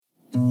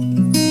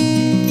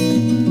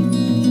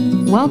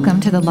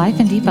Welcome to the Life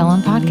in Deep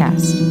Ellum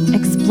podcast,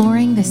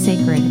 exploring the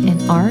sacred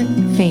in art,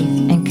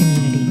 faith, and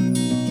community.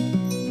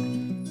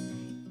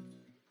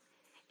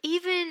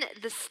 Even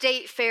the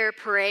State Fair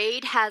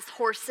parade has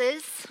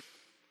horses.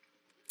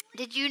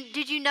 Did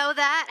you know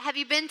that? Have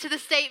you been to the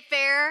State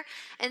Fair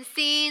and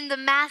seen the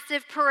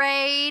massive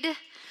parade?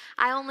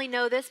 I only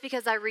know this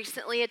because I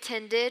recently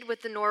attended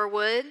with the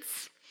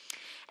Norwoods.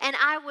 And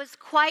I was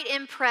quite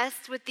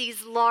impressed with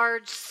these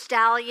large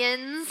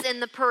stallions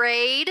in the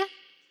parade.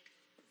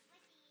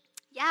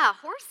 Yeah,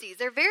 horsies.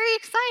 They're very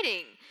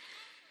exciting.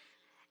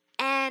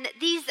 And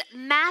these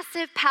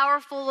massive,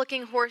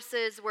 powerful-looking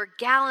horses were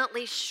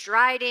gallantly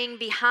striding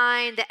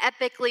behind the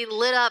epically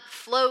lit-up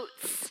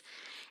floats.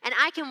 And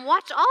I can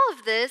watch all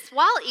of this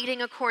while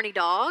eating a corny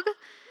dog,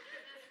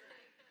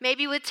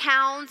 maybe with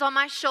towns on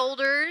my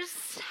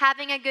shoulders,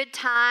 having a good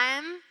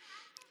time.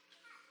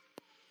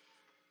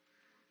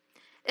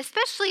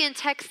 Especially in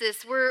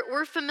Texas,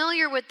 we're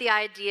familiar with the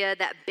idea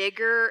that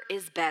bigger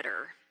is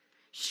better.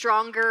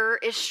 Stronger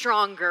is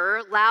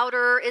stronger.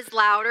 Louder is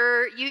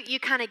louder. You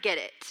kind of get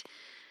it.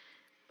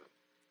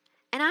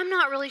 And I'm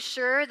not really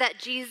sure that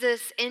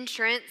Jesus'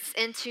 entrance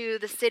into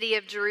the city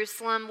of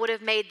Jerusalem would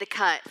have made the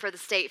cut for the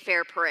State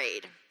Fair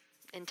parade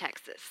in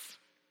Texas.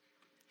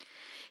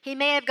 He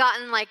may have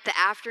gotten like the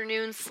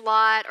afternoon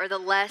slot or the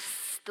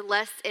less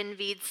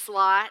envied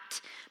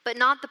slot, but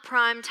not the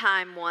prime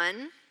time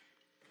one.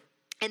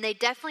 And they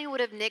definitely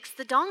would have nixed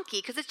the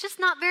donkey because it's just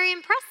not very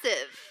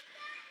impressive.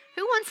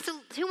 Who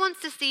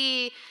wants to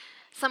see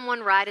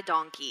someone ride a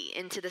donkey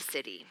into the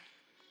city?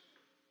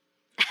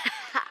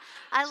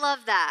 I love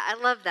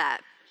that.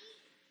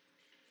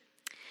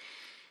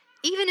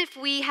 Even if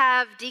we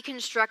have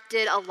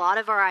deconstructed a lot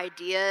of our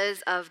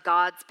ideas of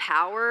God's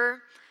power,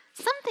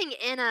 something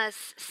in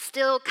us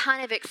still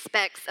kind of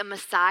expects a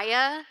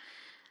Messiah,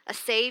 a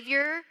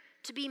Savior,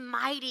 to be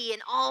mighty in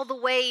all the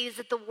ways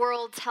that the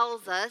world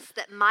tells us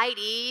that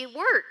mighty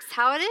works,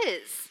 how it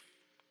is.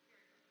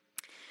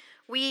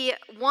 We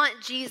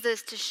want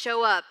Jesus to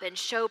show up and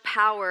show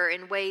power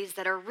in ways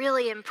that are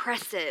really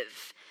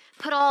impressive,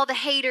 put all the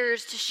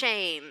haters to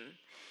shame,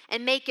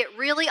 and make it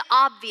really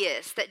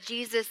obvious that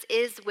Jesus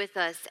is with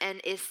us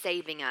and is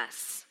saving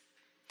us.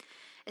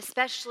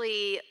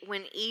 Especially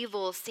when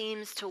evil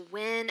seems to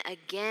win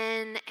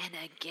again and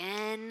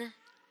again.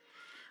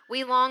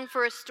 We long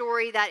for a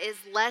story that is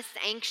less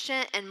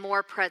ancient and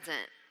more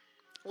present,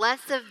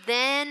 less of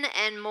then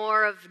and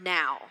more of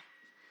now,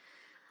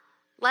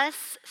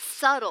 less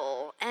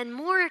subtle and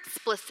more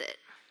explicit.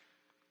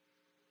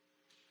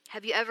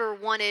 Have you ever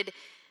wanted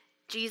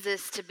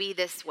Jesus to be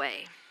this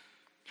way?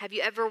 Have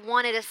you ever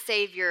wanted a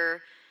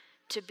Savior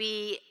to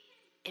be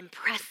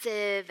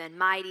impressive and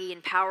mighty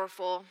and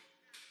powerful?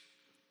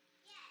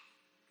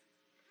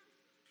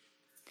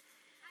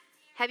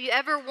 Have you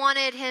ever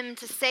wanted him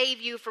to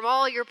save you from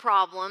all your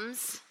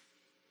problems?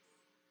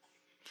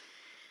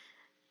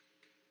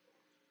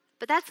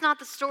 But that's not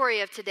the story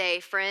of today,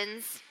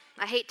 friends.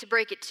 I hate to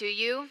break it to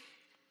you.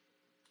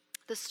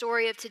 The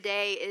story of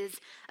today is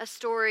a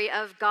story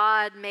of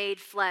God made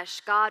flesh,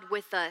 God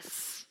with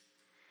us.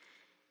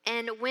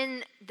 And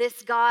when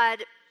this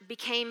God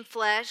became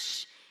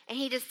flesh and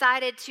he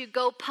decided to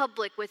go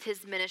public with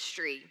his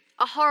ministry,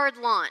 a hard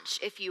launch,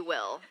 if you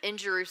will, in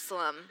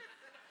Jerusalem.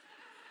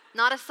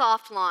 Not a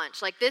soft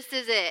launch, like this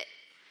is it.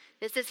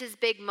 This is his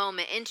big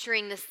moment,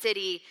 entering the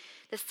city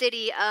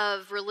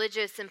of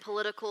religious and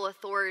political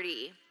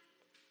authority.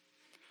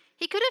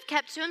 He could have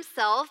kept to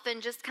himself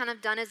and just kind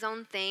of done his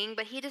own thing,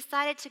 but he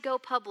decided to go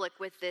public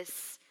with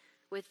this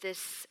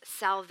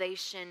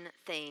salvation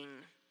thing.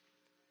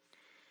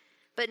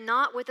 But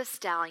not with a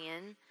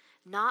stallion,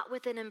 not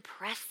with an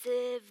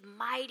impressive,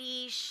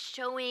 mighty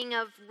showing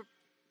of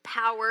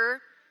power,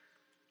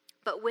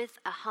 but with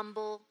a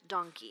humble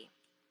donkey.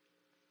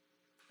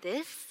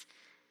 This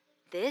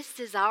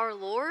is our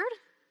Lord?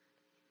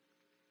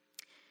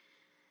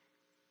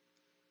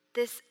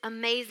 This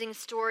amazing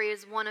story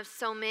is one of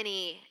so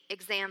many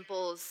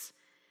examples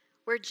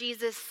where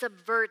Jesus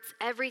subverts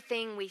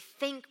everything we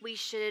think we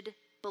should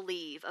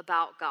believe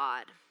about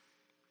God.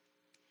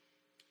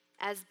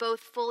 As both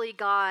fully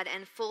God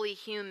and fully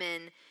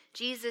human,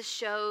 Jesus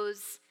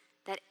shows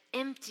that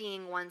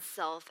emptying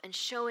oneself and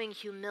showing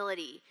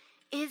humility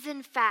is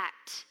in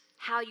fact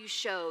how you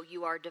show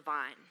you are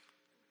divine.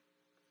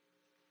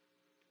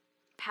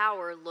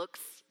 Power looks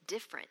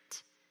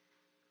different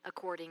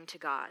according to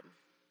God.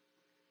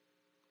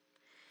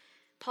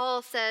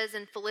 Paul says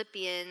in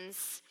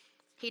Philippians,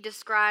 he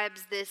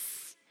describes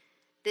this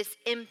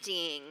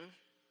emptying,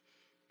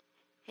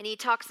 and he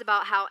talks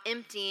about how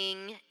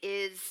emptying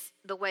is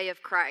the way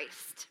of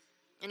Christ.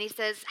 And he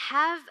says,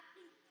 have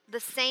the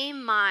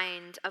same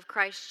mind of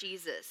Christ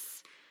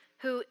Jesus,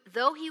 who,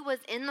 though he was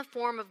in the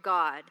form of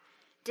God,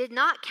 did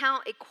not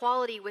count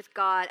equality with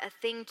God a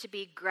thing to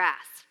be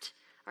grasped,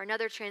 or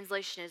another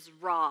translation is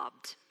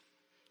robbed,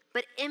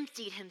 but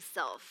emptied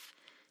himself,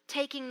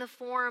 taking the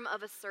form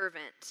of a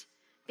servant.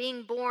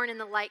 Being born in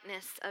the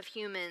likeness of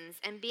humans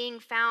and being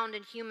found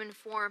in human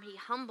form, he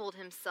humbled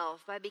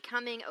himself by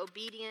becoming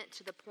obedient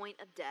to the point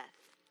of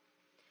death,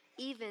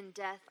 even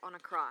death on a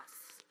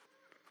cross.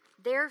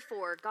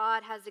 Therefore,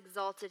 God has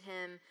exalted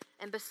him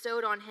and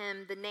bestowed on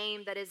him the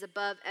name that is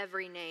above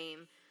every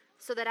name,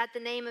 so that at the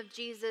name of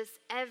Jesus,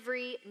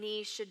 every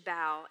knee should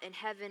bow in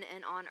heaven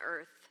and on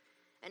earth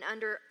and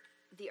under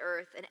the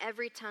earth, and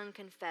every tongue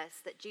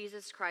confess that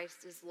Jesus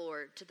Christ is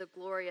Lord, to the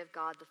glory of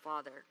God the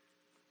Father.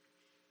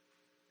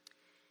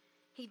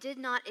 He did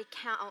not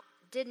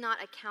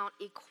account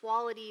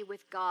equality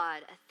with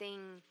God a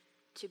thing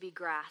to be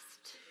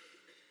grasped.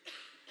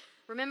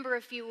 Remember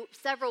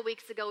several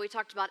weeks ago, we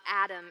talked about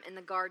Adam in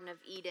the Garden of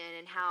Eden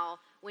and how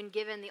when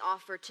given the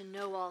offer to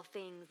know all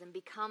things and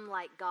become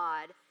like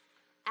God,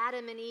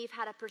 Adam and Eve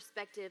had a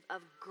perspective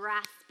of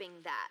grasping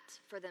that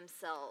for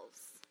themselves,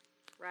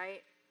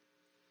 right?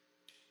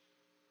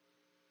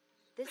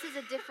 This is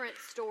a different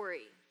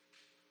story.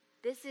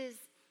 This is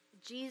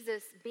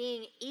Jesus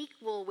being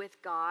equal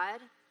with God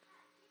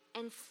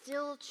and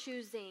still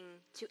choosing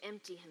to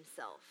empty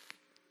himself.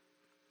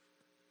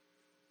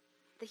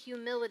 The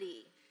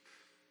humility,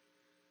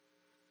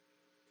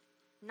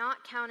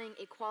 not counting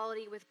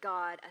equality with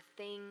God a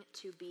thing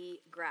to be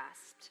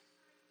grasped.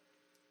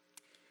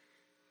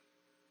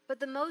 But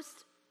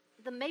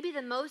maybe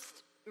the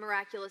most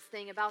miraculous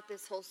thing about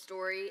this whole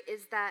story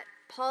is that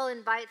Paul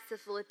invites the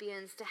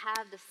Philippians to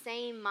have the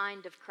same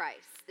mind of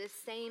Christ, this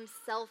same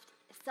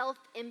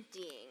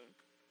self-emptying.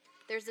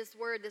 There's this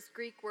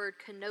Greek word,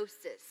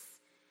 kenosis,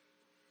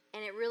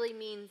 and it really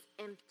means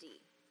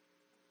empty.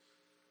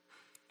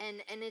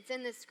 And it's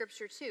in this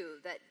scripture too,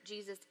 that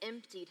Jesus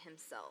emptied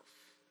himself.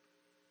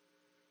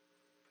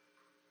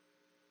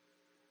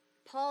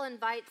 Paul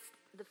invites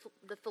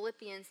the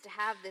Philippians to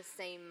have this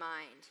same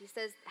mind. He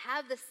says,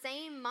 have the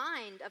same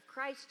mind of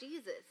Christ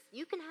Jesus.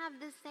 You can have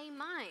this same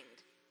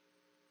mind.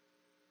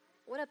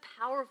 What a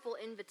powerful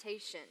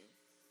invitation.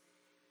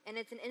 And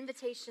it's an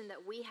invitation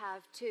that we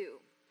have too,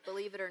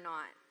 believe it or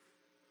not.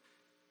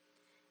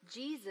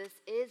 Jesus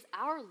is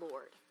our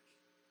Lord.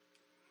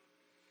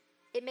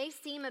 It may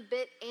seem a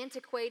bit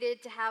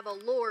antiquated to have a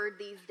Lord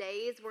these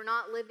days. We're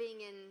not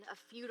living in a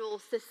feudal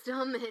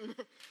system in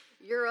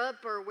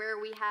Europe or where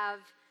we have,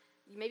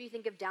 maybe you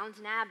think of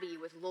Downton Abbey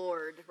with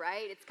Lord,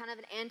 right? It's kind of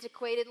an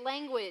antiquated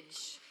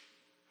language.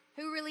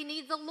 Who really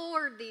needs a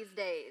Lord these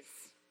days?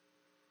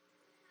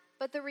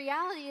 But the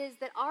reality is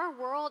that our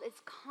world is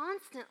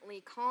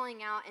constantly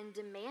calling out and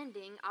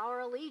demanding our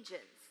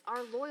allegiance,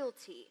 our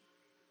loyalty,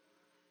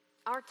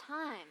 our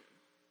time,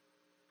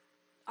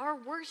 our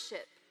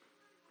worship.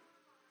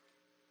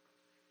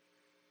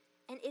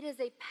 And it is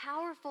a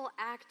powerful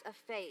act of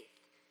faith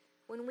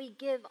when we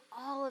give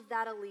all of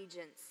that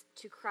allegiance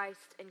to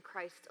Christ and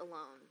Christ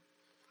alone.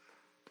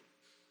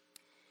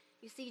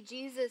 You see,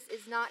 Jesus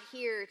is not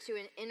here to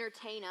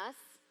entertain us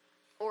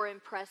or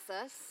impress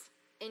us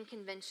in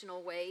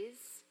conventional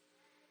ways.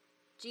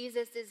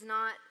 Jesus is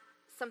not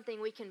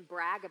something we can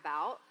brag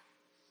about.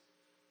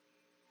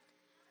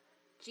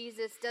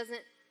 Jesus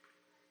doesn't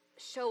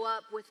show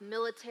up with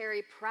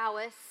military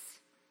prowess.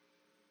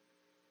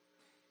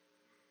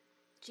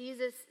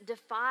 Jesus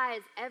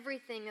defies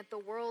everything that the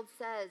world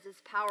says is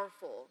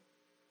powerful.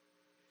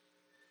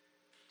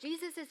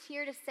 Jesus is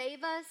here to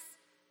save us,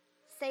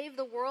 save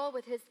the world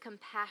with his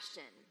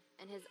compassion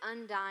and his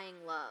undying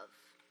love.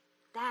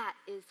 That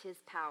is his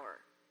power.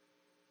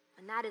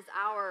 And that is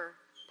our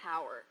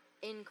power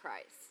in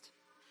Christ.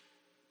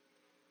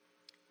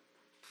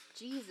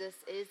 Jesus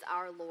is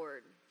our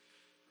Lord.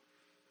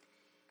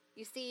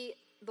 You see,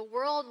 the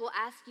world will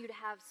ask you to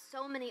have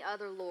so many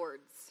other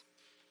lords,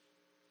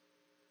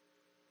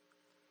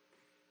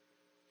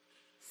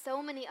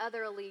 so many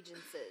other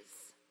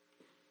allegiances.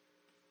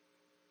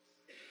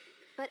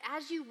 But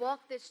as you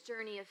walk this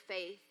journey of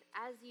faith,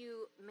 as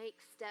you make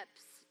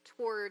steps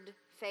toward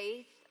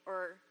faith,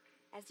 or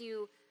as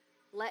you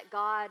let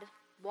God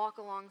walk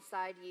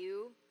alongside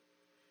you,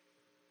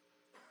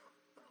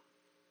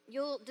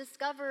 you'll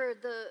discover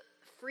the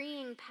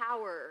freeing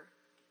power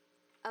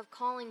of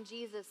calling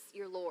Jesus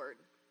your Lord.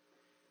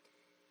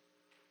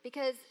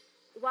 Because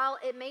while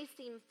it may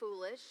seem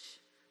foolish,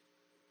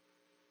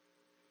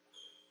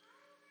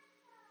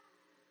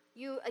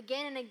 you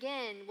again and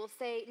again will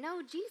say,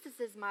 no, Jesus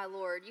is my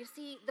Lord. You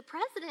see, the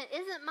president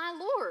isn't my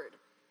Lord.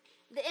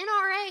 The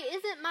NRA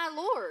isn't my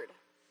Lord.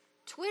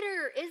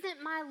 Twitter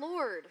isn't my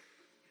Lord.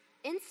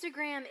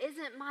 Instagram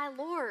isn't my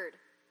Lord.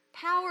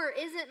 Power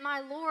isn't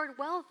my Lord.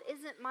 Wealth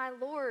isn't my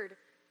Lord.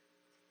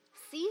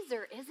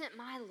 Caesar isn't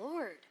my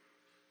Lord.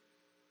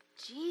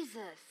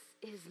 Jesus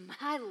is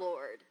my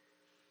Lord.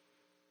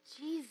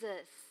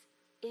 Jesus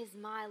is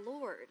my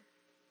Lord.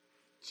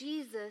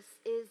 Jesus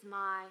is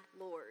my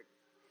Lord.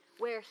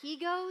 Where he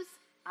goes,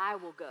 I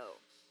will go.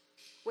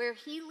 Where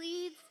he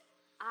leads,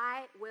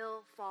 I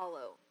will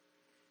follow.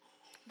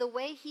 The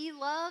way he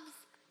loves,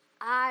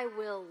 I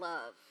will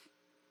love.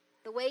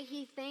 The way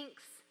he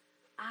thinks,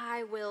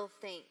 I will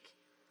think.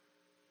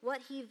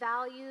 What he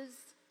values,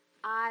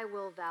 I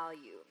will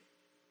value.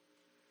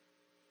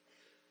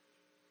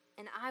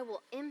 And I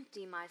will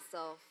empty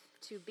myself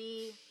to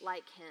be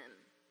like him,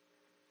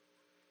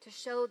 to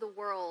show the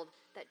world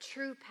that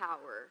true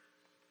power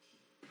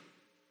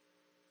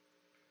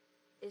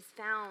is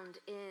found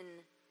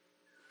in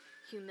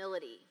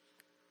humility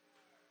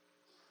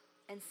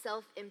and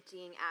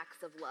self-emptying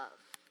acts of love.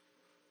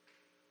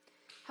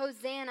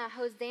 Hosanna,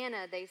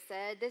 Hosanna, they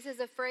said. This is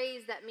a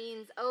phrase that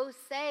means, oh,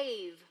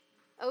 save,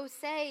 oh,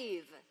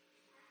 save.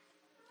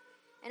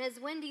 And as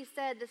Wendy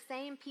said, the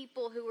same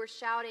people who were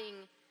shouting,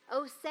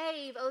 oh,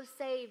 save,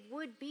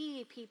 would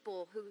be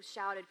people who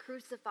shouted,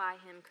 crucify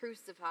him,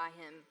 crucify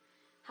him.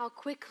 How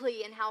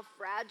quickly and how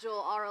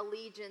fragile our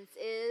allegiance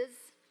is.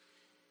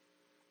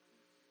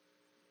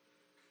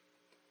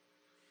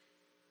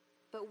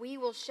 But we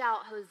will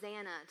shout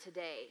Hosanna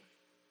today.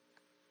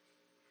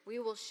 We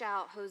will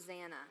shout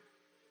Hosanna.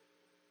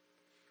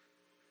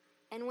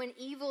 And when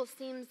evil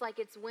seems like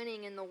it's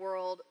winning in the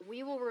world,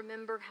 we will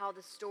remember how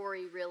the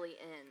story really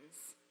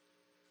ends.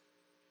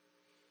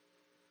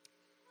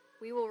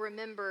 We will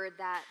remember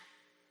that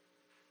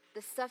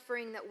the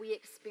suffering that we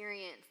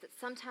experience, that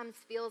sometimes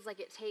feels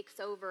like it takes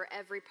over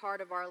every part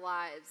of our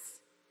lives,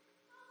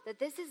 that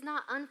this is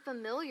not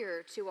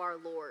unfamiliar to our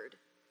Lord.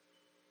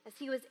 As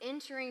he was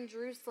entering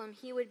Jerusalem,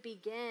 he would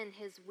begin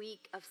his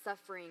week of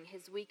suffering,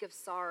 his week of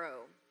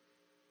sorrow.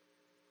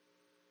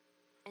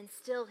 And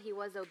still he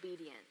was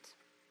obedient.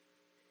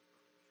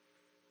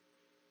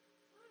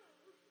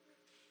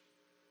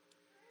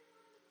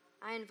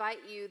 I invite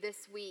you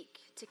this week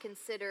to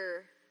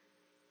consider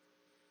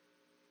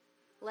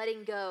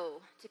letting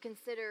go, to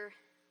consider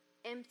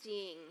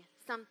emptying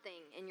something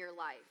in your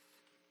life.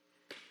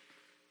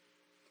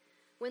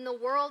 When the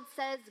world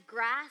says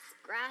grasp,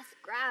 grasp,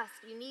 grasp,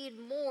 you need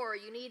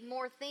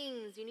more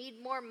things, you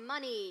need more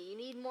money, you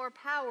need more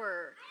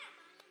power.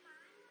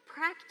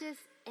 Practice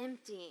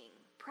emptying,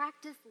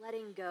 practice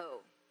letting go.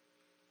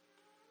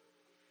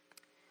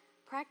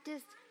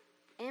 Practice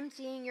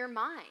emptying your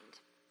mind.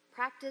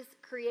 Practice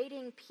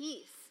creating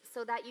peace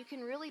so that you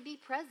can really be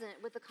present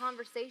with a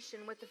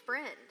conversation with a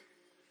friend.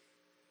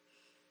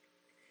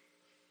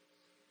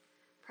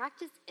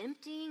 Practice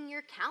emptying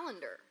your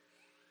calendar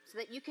so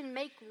that you can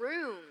make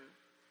room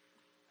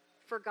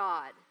for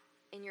God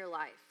in your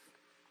life.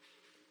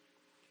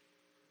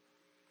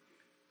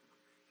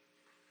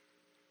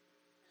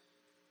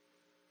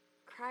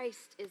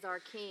 Christ is our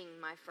King,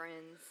 my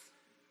friends.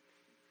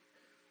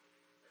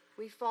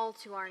 We fall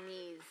to our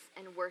knees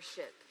and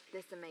worship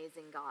this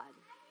amazing God.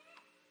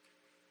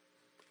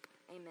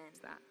 Amen.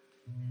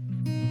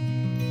 That.